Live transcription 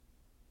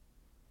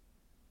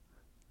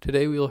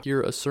Today we'll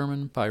hear a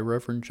sermon by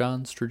Reverend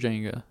John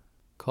Strajanga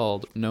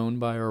called Known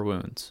by Our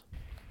Wounds.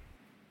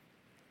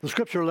 The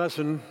scripture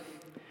lesson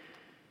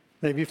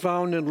may be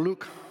found in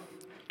Luke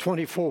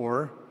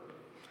 24,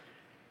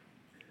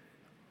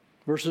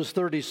 verses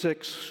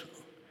 36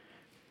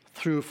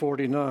 through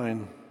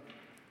 49.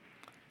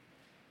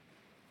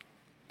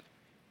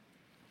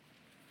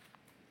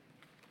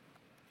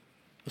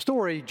 The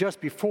story just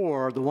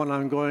before the one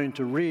I'm going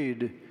to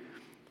read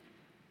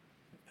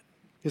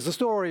is the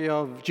story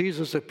of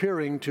Jesus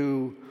appearing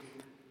to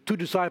two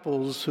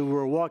disciples who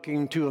were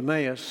walking to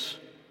Emmaus.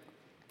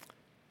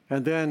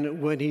 And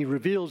then when he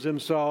reveals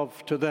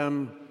himself to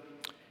them,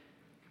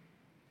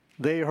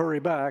 they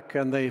hurry back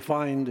and they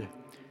find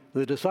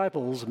the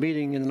disciples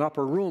meeting in an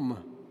upper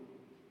room.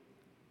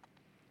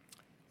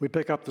 We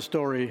pick up the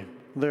story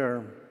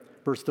there,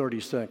 verse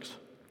 36.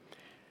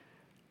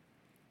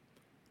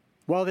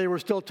 While they were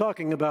still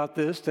talking about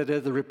this, that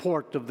is the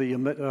report of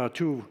the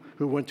two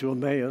who went to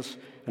Emmaus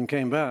and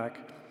came back.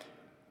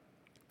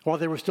 While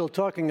they were still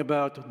talking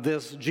about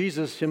this,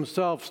 Jesus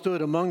himself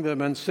stood among them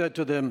and said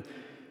to them,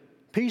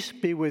 "Peace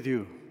be with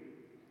you."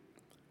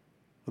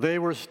 They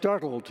were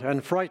startled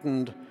and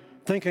frightened,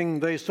 thinking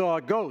they saw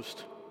a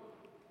ghost.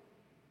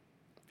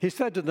 He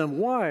said to them,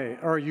 "Why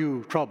are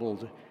you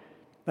troubled?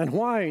 And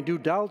why do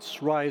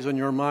doubts rise in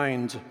your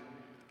minds?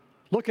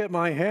 Look at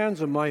my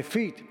hands and my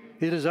feet.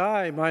 It is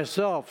I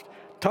myself.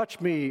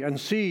 Touch me and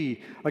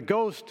see. A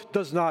ghost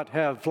does not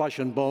have flesh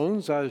and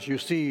bones, as you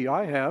see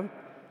I have."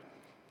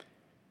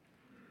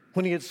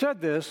 When he had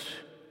said this,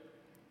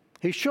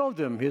 he showed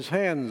them his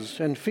hands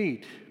and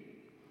feet.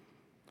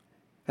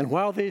 And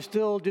while they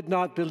still did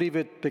not believe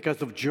it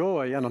because of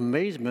joy and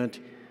amazement,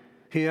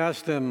 he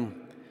asked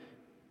them,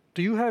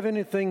 "Do you have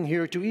anything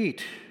here to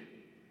eat?"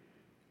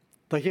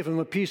 They gave him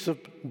a piece of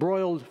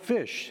broiled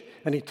fish,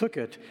 and he took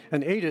it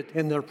and ate it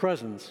in their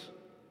presence.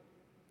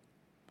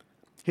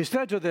 He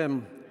said to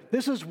them,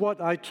 "This is what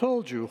I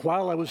told you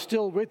while I was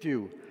still with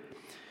you.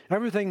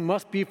 Everything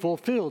must be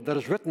fulfilled that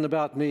is written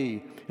about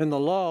me in the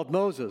law of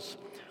Moses,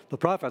 the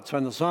prophets,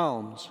 and the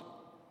Psalms."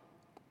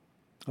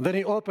 And then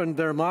he opened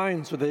their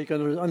minds so they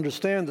could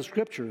understand the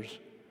scriptures.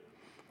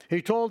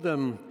 He told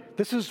them,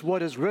 "This is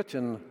what is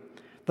written.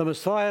 The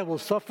Messiah will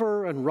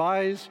suffer and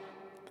rise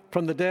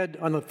from the dead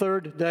on the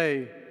third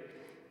day,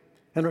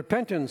 and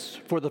repentance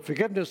for the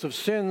forgiveness of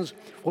sins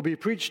will be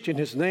preached in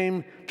his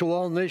name to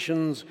all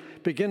nations,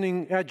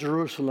 beginning at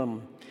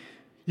Jerusalem.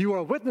 You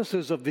are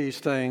witnesses of these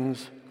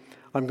things.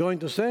 I'm going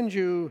to send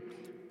you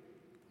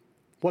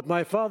what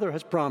my Father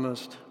has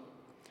promised,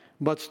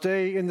 but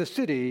stay in the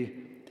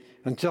city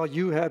until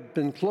you have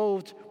been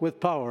clothed with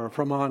power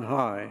from on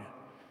high."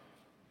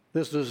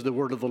 This is the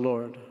word of the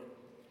Lord.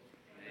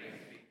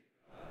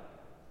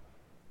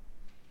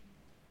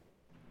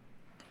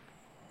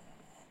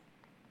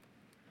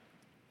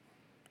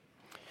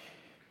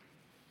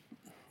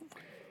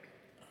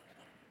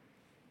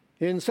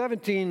 In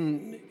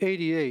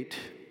 1788,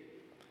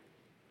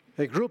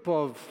 a group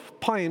of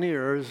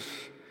pioneers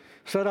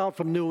set out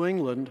from New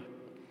England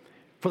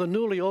for the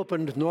newly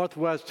opened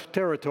Northwest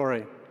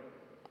Territory.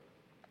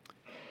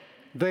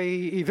 They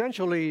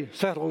eventually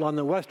settled on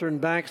the western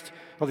banks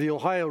of the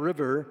Ohio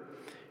River,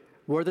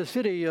 where the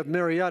city of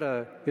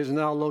Marietta is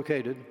now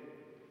located.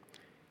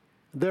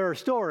 Their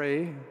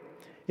story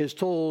is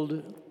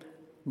told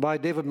by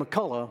David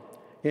McCullough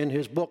in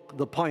his book,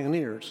 The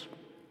Pioneers.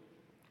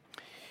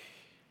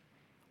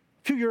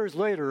 A few years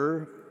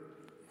later,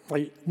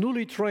 a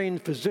newly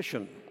trained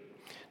physician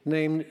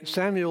named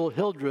Samuel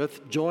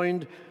Hildreth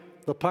joined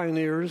the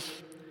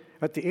pioneers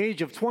at the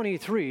age of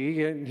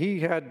 23, and he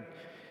had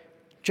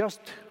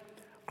just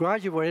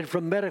graduated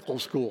from medical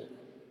school,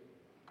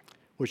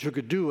 which you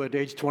could do at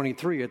age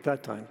 23 at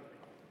that time.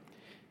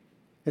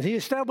 And he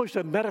established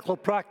a medical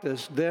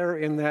practice there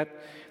in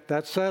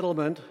that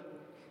settlement,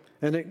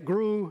 and it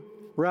grew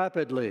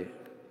rapidly.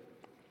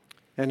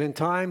 And in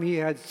time, he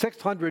had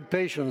 600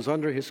 patients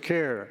under his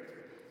care.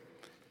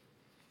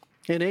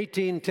 In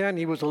 1810,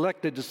 he was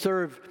elected to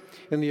serve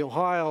in the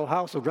Ohio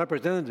House of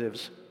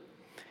Representatives.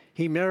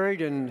 He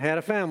married and had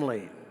a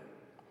family.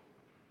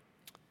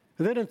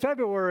 And then in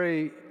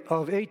February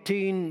of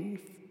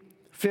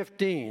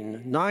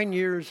 1815, 9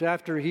 years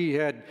after he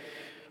had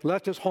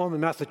left his home in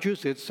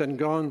Massachusetts and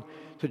gone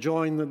to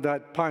join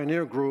that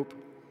pioneer group,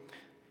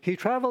 he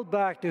traveled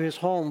back to his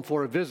home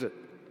for a visit.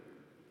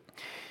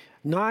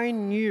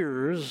 9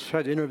 years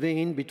had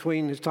intervened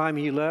between his time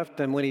he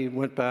left and when he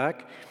went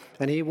back,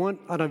 and he went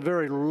on a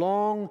very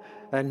long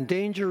and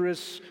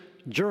dangerous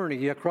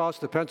journey across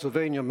the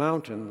Pennsylvania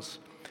mountains,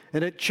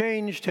 and it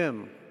changed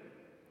him.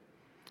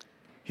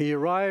 He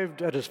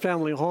arrived at his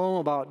family home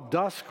about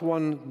dusk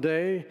one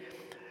day,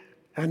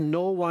 and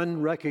no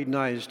one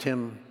recognized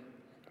him.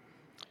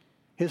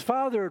 His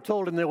father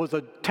told him there was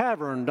a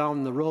tavern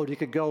down the road he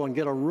could go and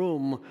get a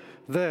room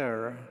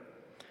there.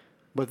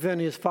 But then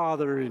his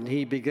father and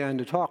he began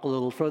to talk a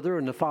little further,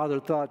 and the father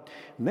thought,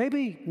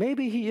 maybe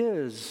he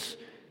is.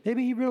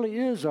 Maybe he really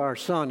is our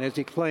son, as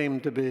he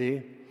claimed to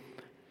be.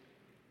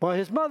 But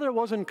his mother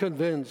wasn't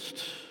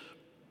convinced.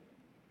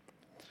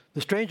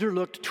 The stranger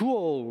looked too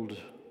old,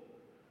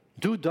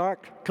 too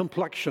dark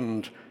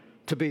complexioned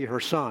to be her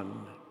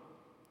son.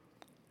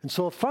 And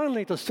so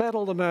finally, to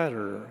settle the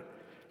matter,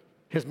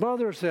 his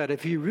mother said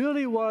if he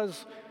really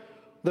was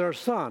their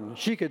son,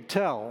 she could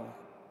tell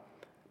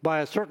by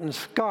a certain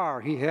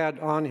scar he had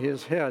on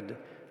his head.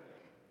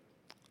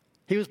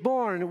 He was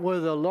born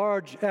with a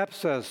large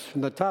abscess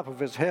in the top of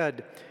his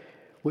head,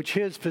 which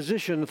his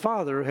physician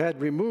father had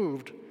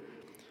removed,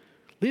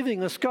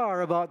 leaving a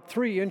scar about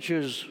 3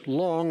 inches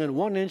long and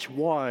 1 inch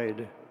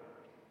wide.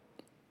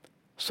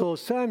 So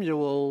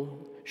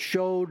Samuel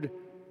showed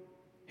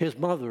his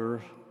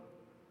mother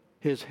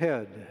his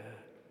head,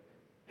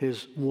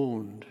 his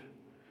wound.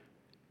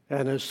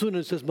 And as soon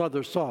as his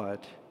mother saw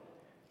it,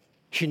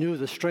 she knew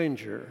the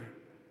stranger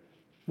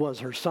was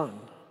her son.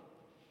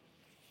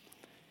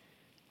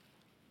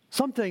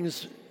 Some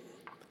things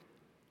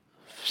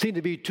seem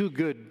to be too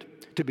good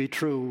to be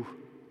true,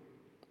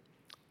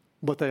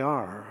 but they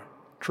are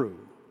true.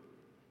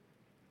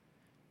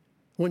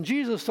 When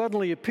Jesus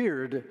suddenly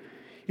appeared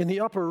in the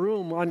upper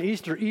room on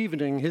Easter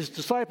evening, his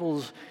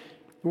disciples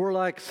were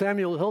like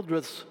Samuel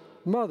Hildreth's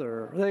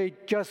mother. They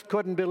just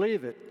couldn't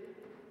believe it.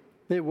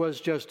 It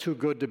was just too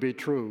good to be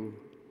true.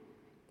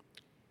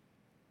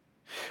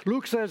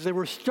 Luke says they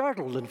were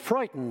startled and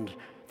frightened,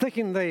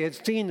 thinking they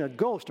had seen a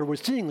ghost or were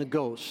seeing a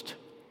ghost,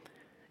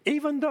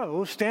 even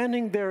though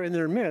standing there in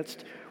their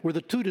midst were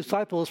the 2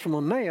 disciples from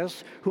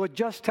Emmaus who had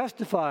just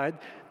testified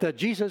that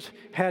Jesus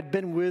had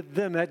been with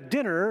them at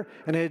dinner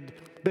and had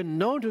been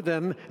known to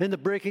them in the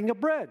breaking of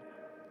bread.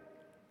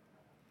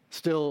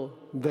 Still,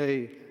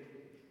 they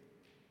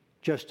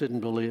just didn't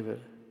believe it.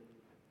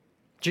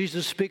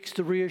 Jesus speaks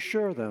to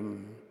reassure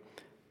them.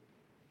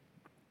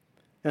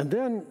 And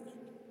then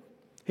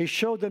he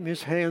showed them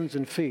his hands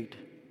and feet.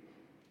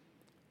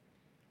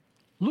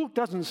 Luke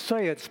doesn't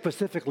say it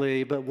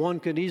specifically, but one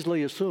can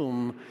easily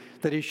assume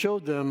that he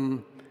showed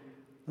them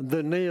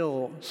the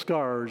nail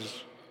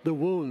scars, the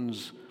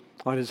wounds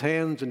on his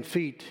hands and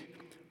feet,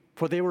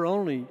 for they were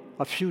only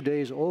a few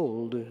days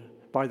old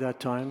by that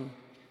time.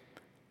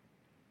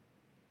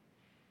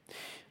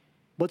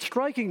 But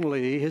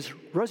strikingly, his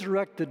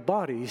resurrected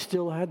body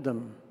still had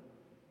them.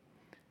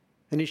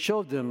 And he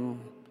showed them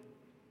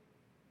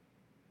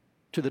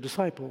to the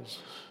disciples.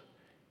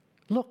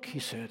 Look, he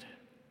said,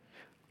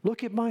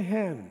 look at my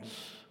hands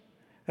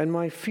and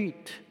my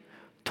feet.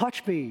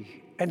 Touch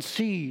me and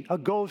see. A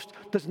ghost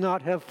does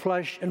not have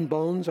flesh and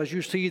bones, as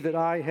you see that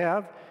I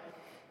have.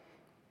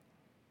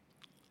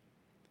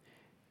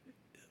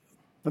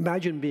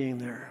 Imagine being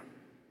there.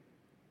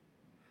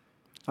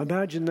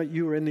 Imagine that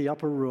you were in the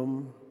upper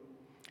room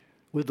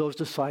with those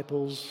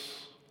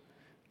disciples.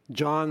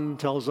 John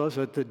tells us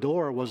that the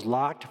door was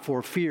locked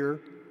for fear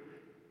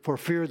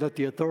that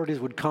the authorities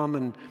would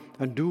come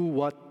and do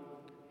what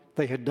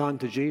they had done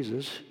to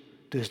Jesus,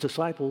 to his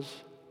disciples.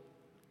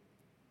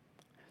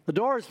 The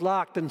door is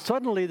locked, and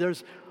suddenly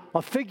there's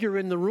a figure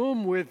in the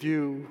room with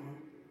you.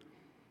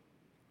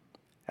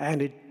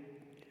 And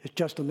it's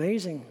just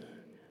amazing.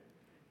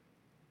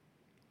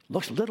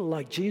 Looks a little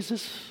like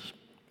Jesus.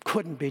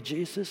 Couldn't be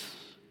Jesus.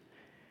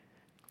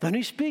 Then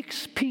he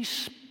speaks,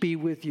 peace be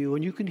with you,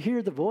 and you can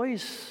hear the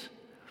voice,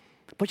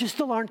 but you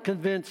still aren't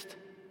convinced.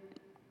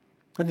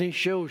 And then he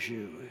shows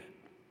you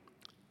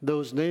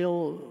those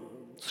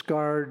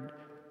nail-scarred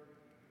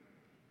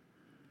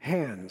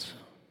hands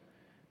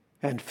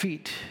and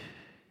feet.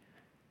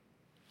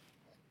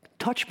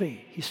 Touch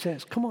me, he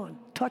says. Come on,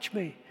 touch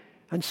me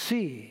and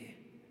see.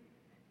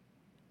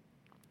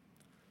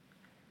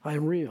 I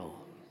am real.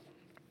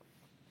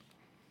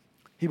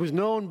 He was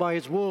known by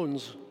his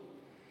wounds.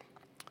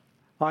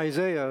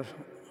 Isaiah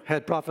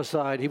had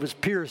prophesied, he was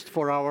pierced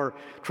for our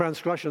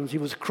transgressions, he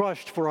was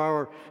crushed for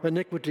our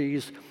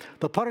iniquities.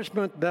 The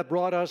punishment that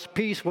brought us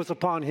peace was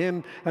upon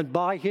him, and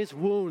by his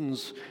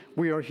wounds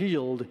we are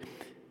healed.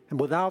 And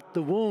without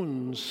the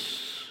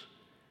wounds,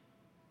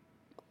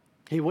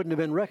 he wouldn't have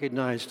been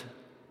recognized.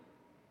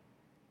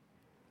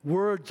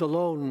 Words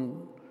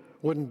alone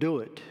wouldn't do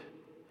it.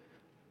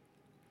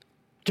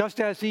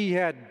 Just as he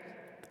had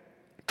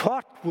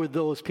talked with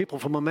those people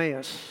from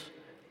Emmaus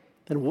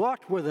and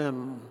walked with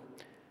them,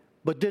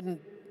 but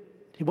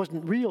he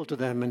wasn't real to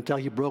them until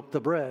he broke the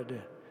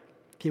bread.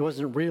 He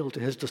wasn't real to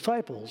his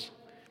disciples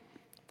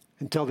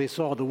until they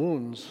saw the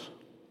wounds.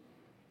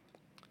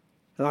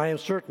 And I am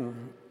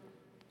certain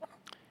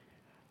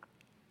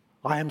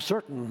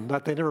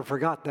that they never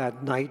forgot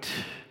that night,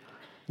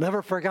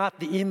 never forgot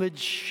the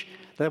image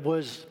that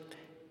was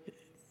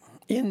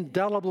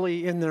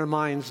indelibly in their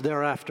minds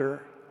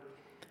thereafter.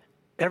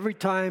 Every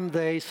time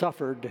they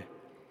suffered,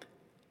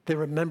 they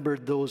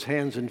remembered those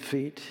hands and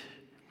feet.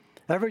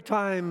 Every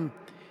time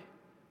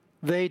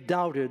they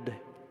doubted,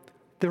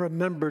 they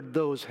remembered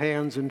those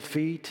hands and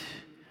feet.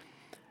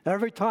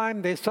 Every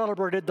time they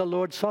celebrated the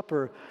Lord's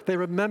Supper, they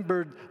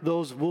remembered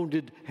those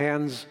wounded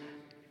hands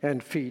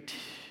and feet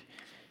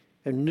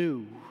and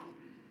knew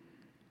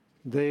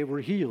they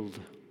were healed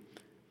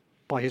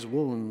by his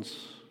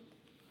wounds.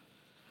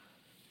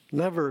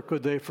 Never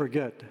could they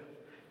forget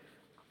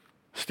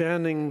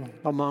standing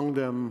among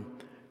them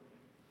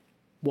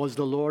was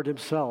the Lord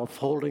himself,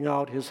 holding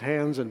out his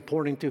hands and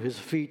pointing to his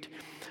feet,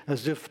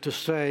 as if to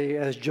say,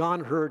 as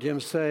John heard him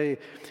say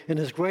in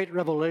his great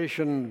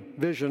revelation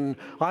vision,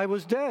 I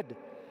was dead,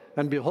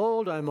 and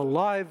behold, I am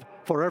alive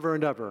forever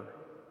and ever.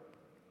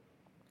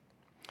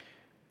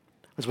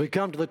 As we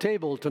come to the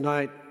table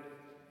tonight,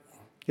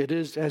 it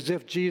is as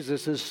if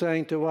Jesus is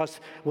saying to us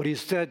what he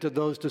said to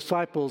those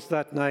disciples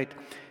that night,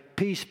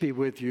 peace be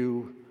with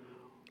you.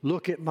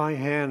 Look at my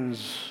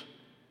hands,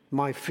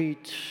 my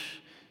feet,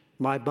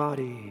 my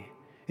body.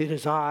 It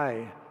is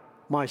I,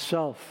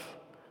 myself.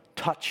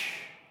 Touch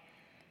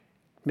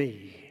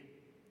me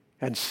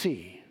and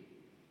see.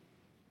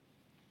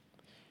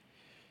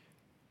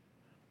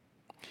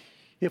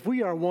 If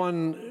we are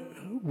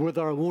one with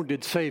our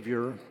wounded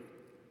Savior,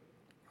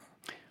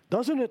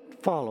 doesn't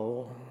it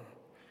follow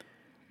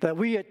that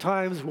we at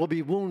times will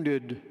be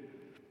wounded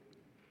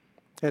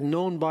and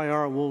known by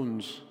our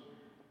wounds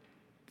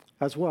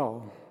as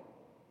well?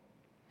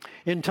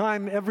 In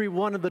time, every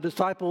one of the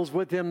disciples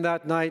with him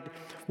that night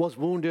was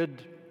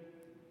wounded,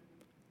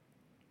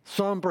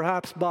 some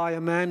perhaps by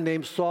a man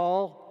named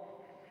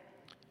Saul,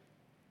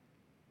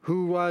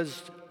 who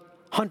was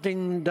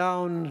hunting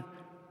down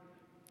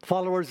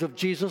followers of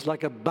Jesus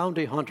like a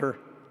bounty hunter,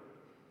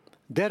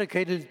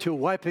 dedicated to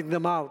wiping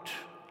them out.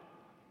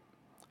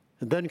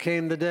 And then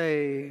came the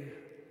day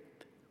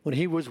when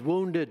he was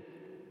wounded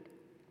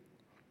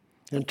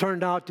and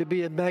turned out to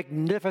be a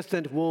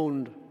magnificent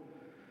wound,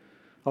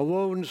 a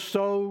wound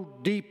so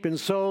deep and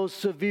so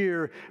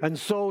severe and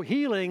so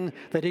healing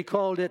that he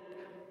called it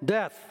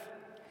death.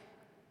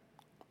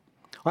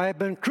 I have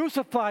been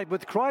crucified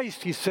with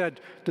Christ, he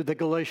said to the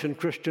Galatian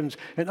Christians,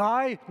 and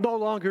I no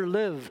longer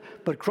live,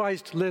 but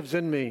Christ lives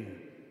in me.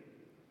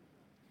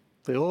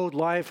 The old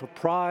life of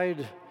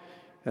pride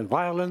and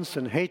violence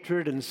and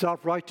hatred and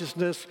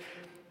self-righteousness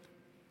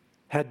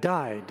had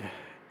died.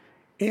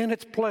 In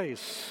its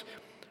place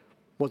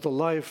was a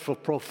life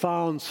of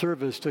profound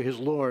service to his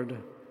Lord.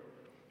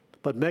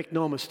 But make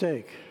no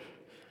mistake,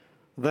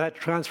 that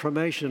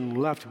transformation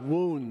left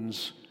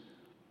wounds.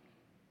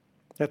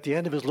 At the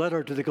end of his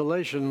letter to the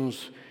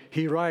Galatians,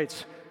 he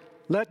writes,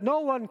 let no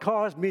one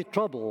cause me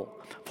trouble,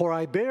 for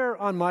I bear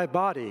on my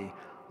body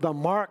the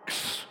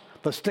marks,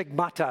 the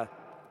stigmata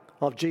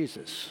of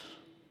Jesus.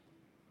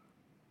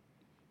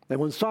 And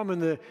when some in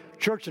the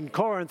church in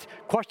Corinth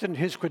questioned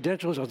his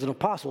credentials as an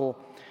apostle,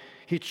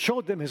 he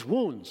showed them his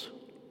wounds.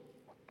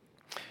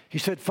 He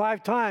said,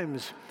 5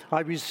 times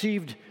I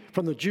received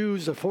from the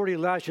Jews the 40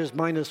 lashes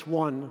minus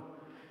 1.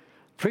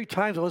 3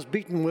 times I was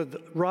beaten with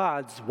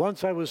rods.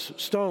 Once I was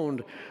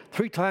stoned.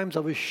 3 times I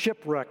was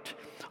shipwrecked.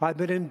 I've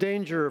been in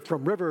danger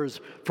from rivers,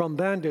 from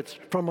bandits,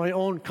 from my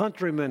own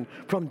countrymen,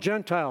 from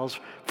Gentiles,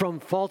 from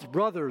false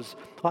brothers.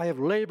 I have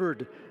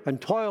labored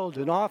and toiled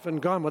and often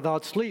gone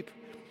without sleep.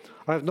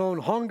 I have known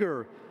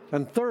hunger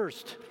and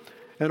thirst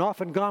and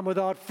often gone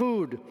without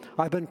food.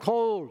 I've been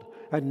cold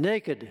and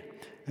naked.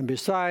 And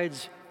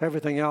besides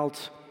everything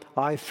else,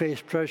 I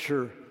face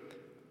pressure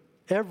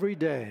every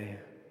day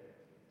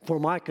for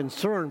my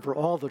concern for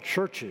all the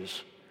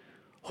churches.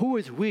 Who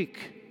is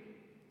weak,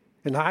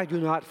 and I do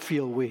not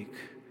feel weak?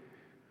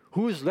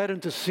 Who is led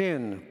into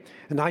sin,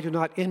 and I do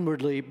not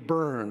inwardly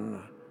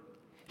burn?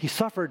 He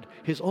suffered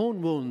his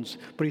own wounds,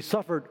 but he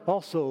suffered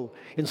also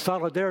in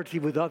solidarity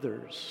with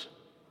others.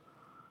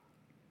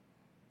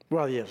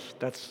 Well, yes,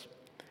 that's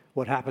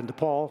what happened to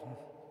Paul.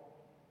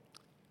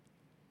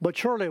 But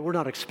surely we're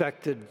not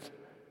expected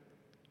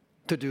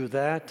to do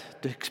that,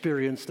 to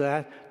experience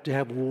that, to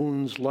have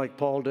wounds like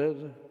Paul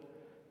did.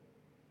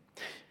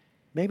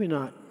 Maybe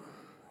not.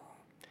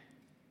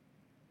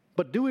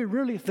 But do we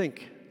really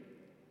think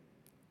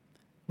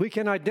we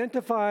can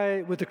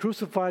identify with the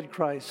crucified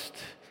Christ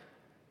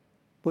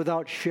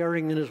without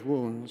sharing in his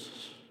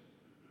wounds?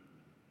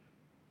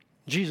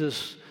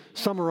 Jesus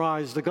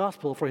summarized the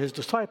gospel for his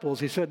disciples.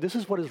 He said, this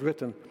is what is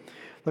written.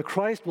 The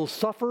Christ will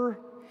suffer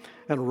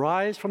and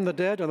rise from the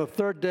dead on the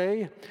 3rd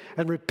day,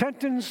 and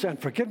repentance and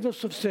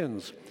forgiveness of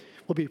sins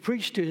will be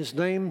preached in his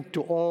name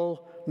to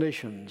all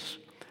nations.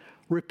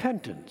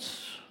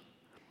 Repentance.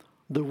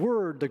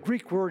 The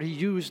Greek word he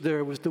used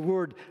there was the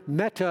word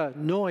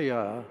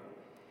metanoia,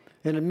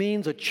 and it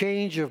means a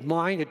change of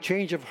mind, a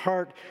change of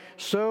heart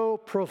so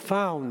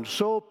profound,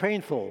 so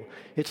painful,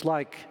 it's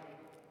like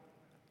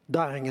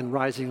dying and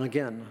rising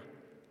again.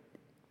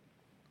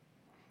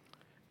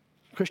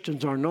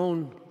 Christians are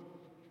known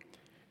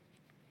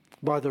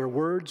by their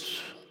words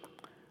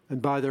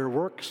and by their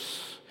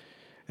works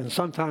and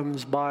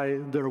sometimes by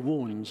their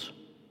wounds.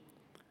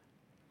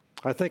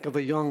 I think of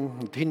a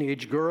young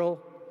teenage girl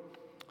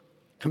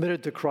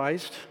committed to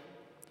Christ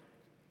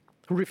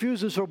who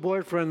refuses her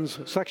boyfriend's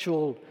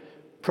sexual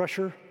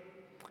pressure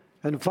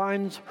and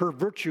finds her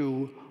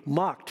virtue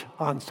mocked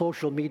on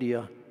social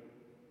media.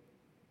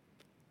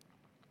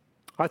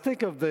 I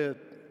think of the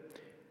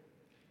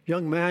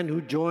young man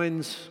who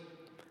joins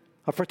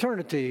a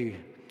fraternity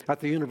at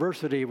the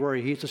university where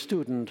he's a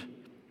student,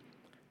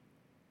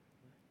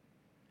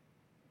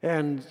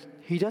 and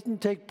he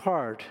doesn't take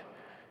part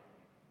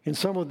in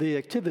some of the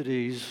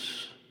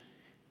activities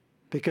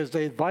because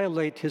they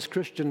violate his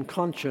Christian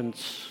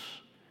conscience.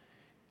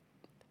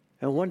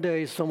 And one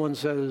day someone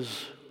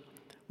says,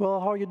 "Well,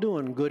 how are you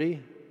doing,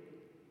 Goody?"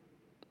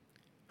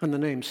 And the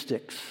name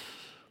sticks.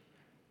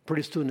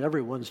 Pretty soon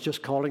everyone's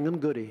just calling him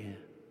Goody.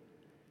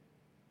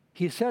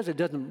 He says it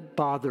doesn't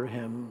bother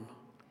him,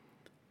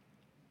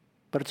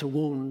 but it's a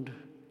wound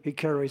he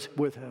carries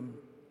with him.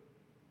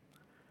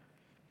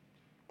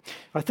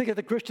 I think of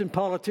the Christian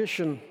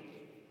politician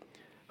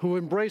who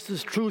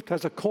embraces truth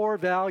as a core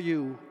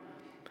value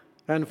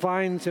and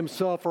finds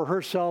himself or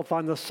herself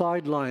on the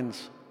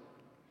sidelines.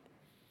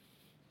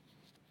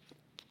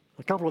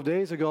 A couple of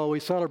days ago, we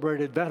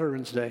celebrated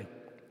Veterans Day.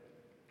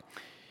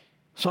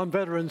 Some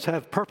veterans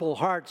have Purple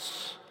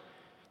Hearts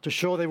to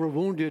show they were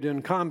wounded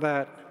in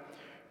combat.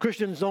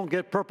 Christians don't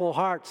get Purple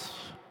Hearts,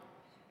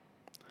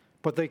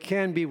 but they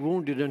can be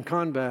wounded in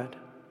combat.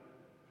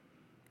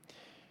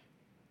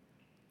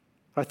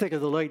 I think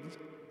of the late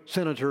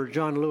Senator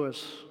John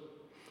Lewis.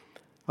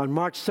 On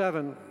March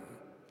 7,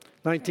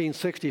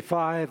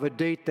 1965, a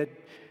date that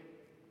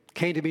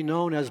came to be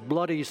known as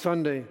Bloody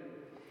Sunday,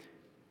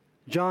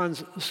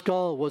 John's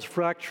skull was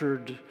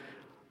fractured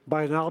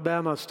by an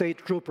Alabama state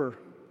trooper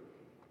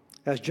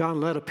as John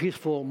led a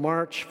peaceful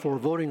march for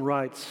voting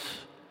rights.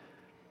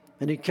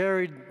 And he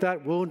carried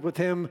that wound with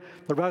him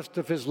the rest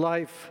of his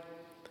life,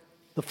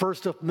 the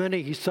first of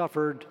many he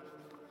suffered.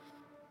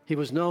 He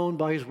was known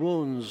by his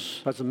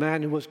wounds as a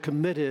man who was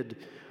committed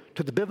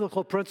to the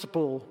biblical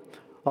principle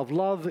of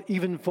love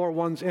even for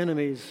one's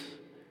enemies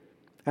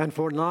and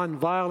for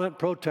nonviolent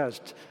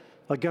protest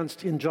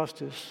against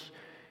injustice.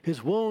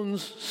 His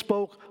wounds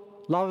spoke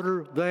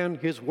louder than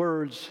his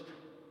words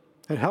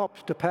and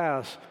helped to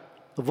pass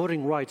the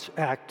Voting Rights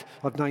Act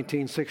of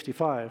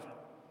 1965.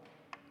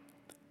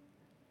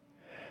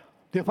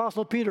 The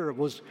Apostle Peter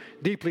was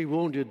deeply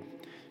wounded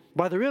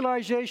by the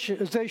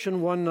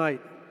realization one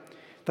night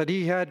that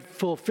he had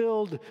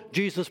fulfilled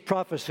Jesus'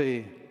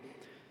 prophecy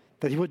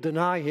that he would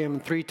deny him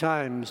 3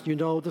 times. You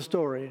know the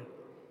story.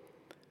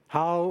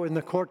 How in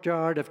the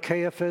courtyard of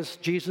Caiaphas,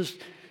 Jesus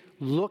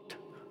looked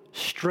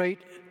straight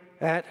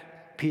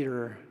at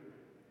Peter,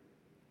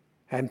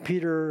 and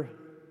Peter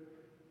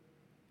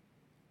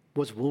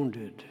was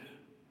wounded.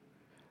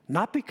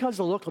 Not because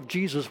the look of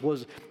Jesus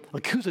was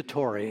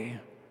accusatory,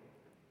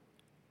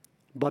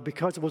 but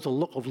because it was a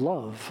look of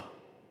love.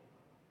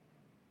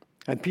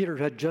 And Peter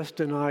had just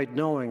denied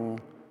knowing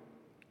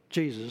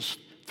Jesus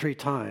 3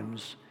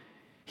 times.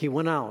 He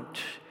went out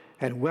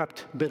and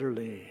wept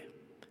bitterly,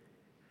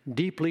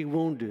 deeply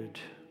wounded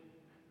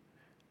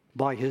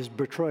by his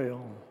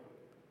betrayal.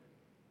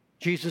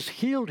 Jesus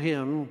healed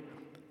him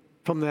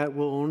from that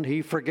wound.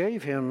 He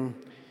forgave him,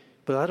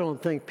 but I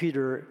don't think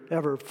Peter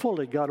ever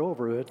fully got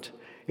over it.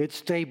 It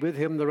stayed with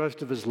him the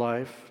rest of his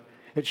life.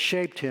 It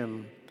shaped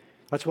him.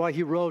 That's why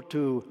he wrote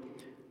to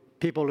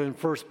people in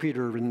 1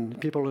 Peter and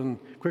people in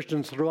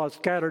Christians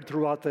scattered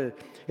throughout the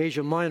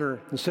Asia Minor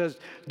and says,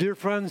 "Dear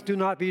friends, do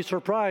not be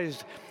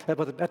surprised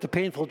at the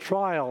painful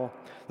trial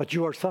that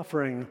you are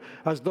suffering,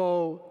 as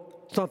though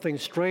something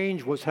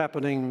strange was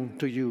happening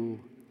to you.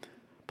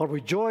 But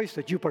rejoice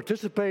that you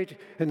participate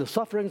in the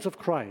sufferings of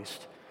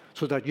Christ,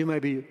 so that you may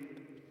be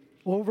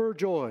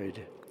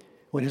overjoyed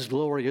when his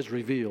glory is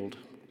revealed."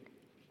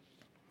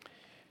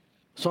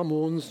 Some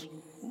wounds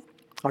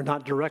are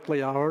not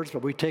directly ours,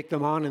 but we take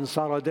them on in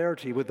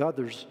solidarity with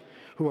others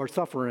who are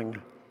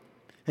suffering.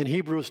 In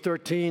Hebrews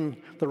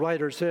 13, the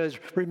writer says,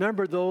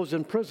 "Remember those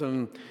in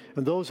prison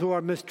and those who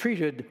are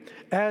mistreated,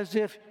 as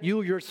if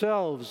you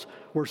yourselves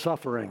were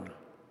suffering."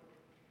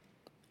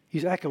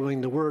 He's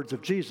echoing the words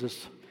of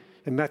Jesus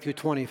in Matthew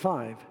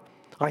 25.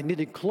 "I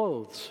needed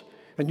clothes,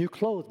 and you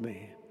clothed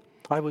me.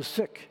 I was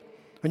sick,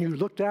 and you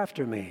looked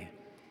after me.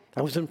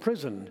 I was in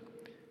prison,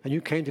 and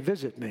you came to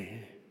visit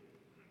me."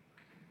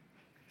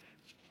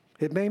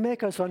 It may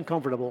make us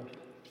uncomfortable,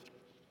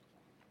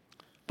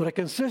 but a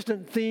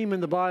consistent theme in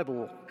the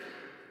Bible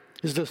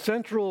is the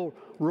central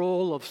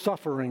role of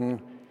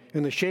suffering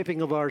in the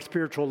shaping of our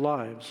spiritual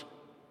lives.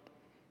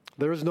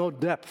 There is no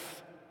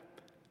depth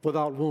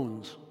without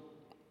wounds.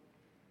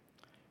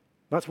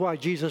 That's why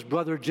Jesus'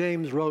 brother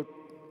James wrote,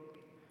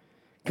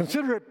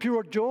 "Consider it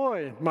pure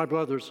joy, my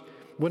brothers,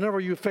 whenever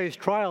you face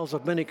trials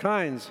of many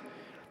kinds,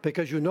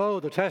 because you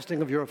know the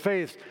testing of your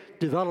faith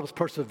develops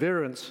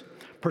perseverance.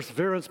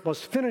 Perseverance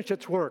must finish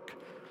its work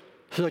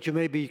so that you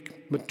may be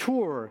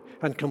mature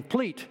and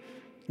complete,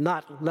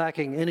 not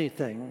lacking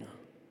anything."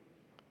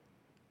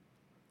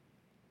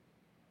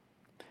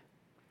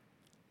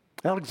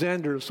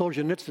 Alexander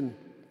Solzhenitsyn,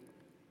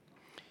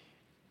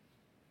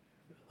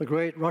 the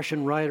great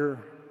Russian writer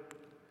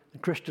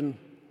and Christian,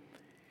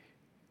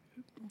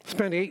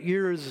 spent 8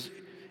 years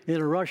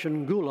in a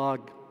Russian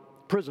gulag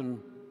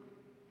prison.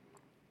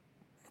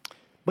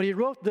 But he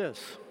wrote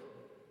this,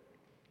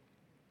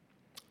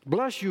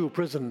 "Bless you,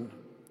 prison,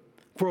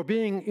 for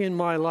being in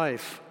my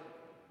life.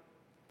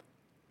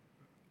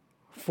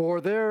 For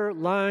there,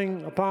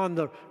 lying upon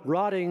the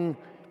rotting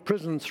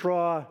prison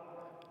straw,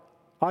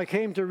 I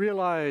came to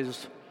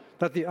realize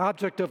that the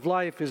object of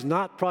life is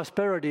not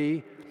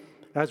prosperity,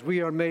 as we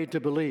are made to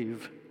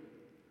believe,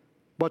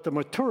 but the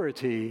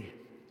maturity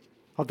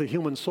of the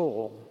human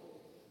soul.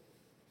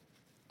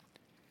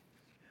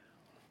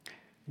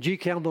 G.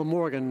 Campbell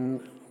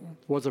Morgan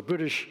was a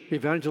British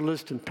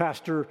evangelist and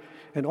pastor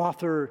and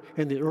author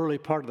in the early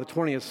part of the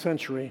 20th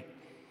century.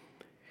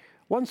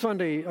 One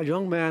Sunday, a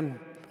young man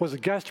was a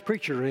guest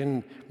preacher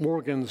in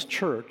Morgan's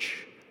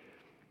church.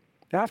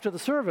 After the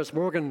service,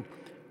 Morgan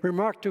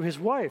remarked to his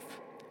wife,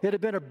 "It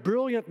had been a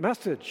brilliant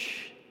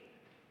message."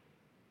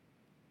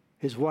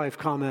 His wife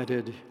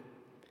commented,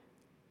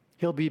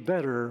 "He'll be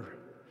better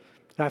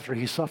after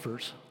he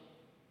suffers."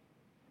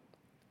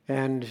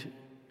 And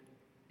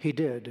he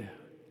did.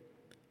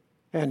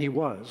 And he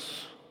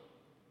was,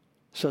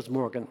 says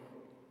Morgan.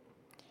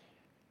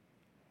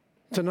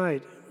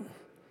 Tonight,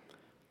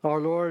 our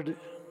Lord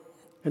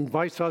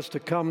invites us to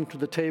come to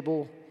the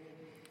table.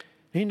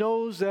 He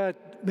knows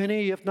that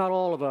many, if not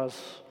all of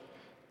us,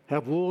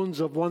 have wounds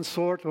of one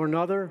sort or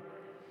another.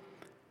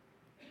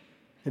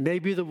 It may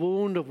be the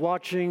wound of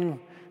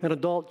watching an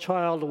adult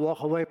child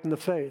walk away from the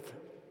faith.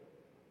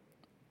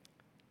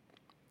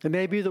 It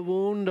may be the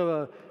wound of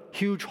a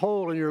huge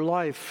hole in your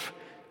life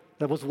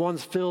that was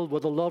once filled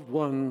with a loved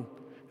one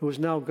who is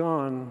now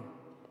gone.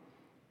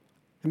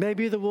 It may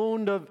be the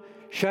wound of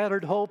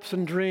shattered hopes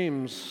and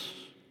dreams.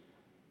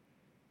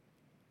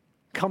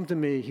 Come to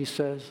me, he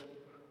says,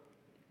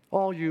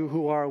 all you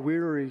who are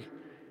weary,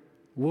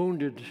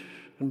 wounded,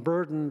 and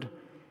burdened,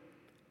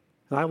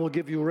 and I will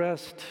give you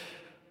rest.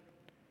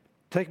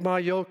 Take my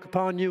yoke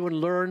upon you and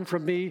learn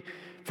from me,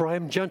 for I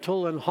am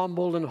gentle and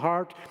humble in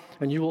heart,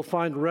 and you will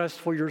find rest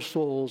for your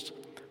souls.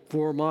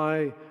 For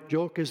my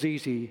yoke is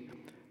easy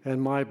and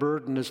my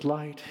burden is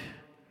light.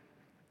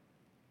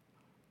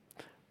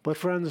 But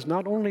friends,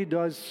 not only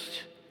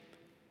does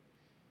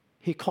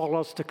he call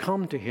us to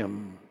come to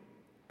him,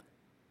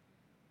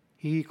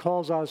 he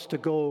calls us to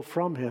go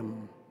from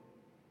him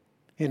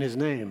in his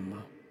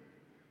name.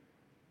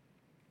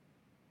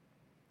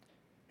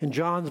 In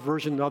John's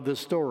version of this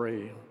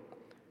story,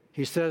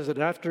 he says that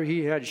after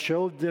he had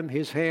showed them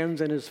his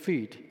hands and his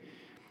feet,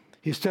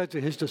 he said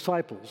to his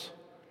disciples,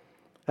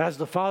 "As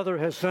the Father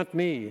has sent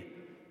me,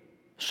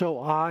 so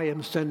I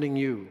am sending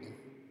you.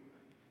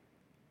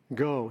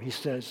 Go," he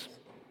says,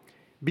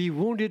 "be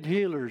wounded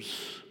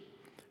healers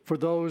for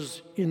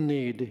those in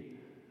need.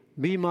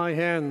 Be my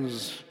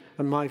hands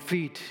and my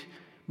feet,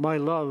 my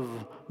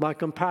love, my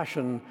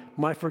compassion,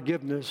 my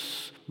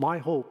forgiveness, my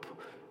hope,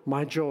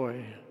 my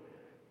joy.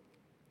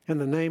 In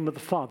the name of the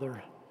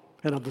Father,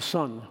 and of the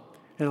Son,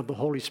 and of the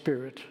Holy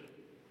Spirit.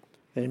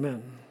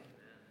 Amen."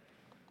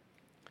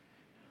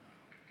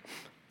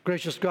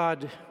 Gracious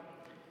God,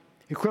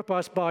 equip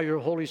us by your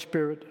Holy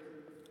Spirit,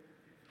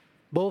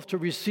 both to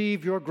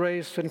receive your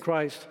grace in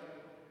Christ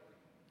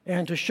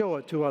and to show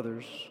it to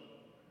others.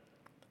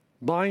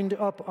 Bind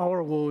up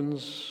our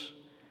wounds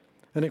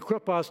and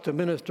equip us to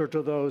minister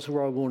to those who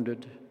are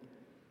wounded.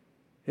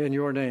 In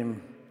your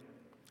name,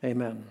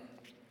 amen.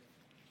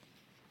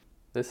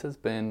 This has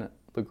been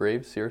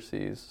LaGrave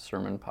CRC's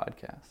Sermon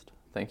Podcast.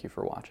 Thank you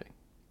for watching.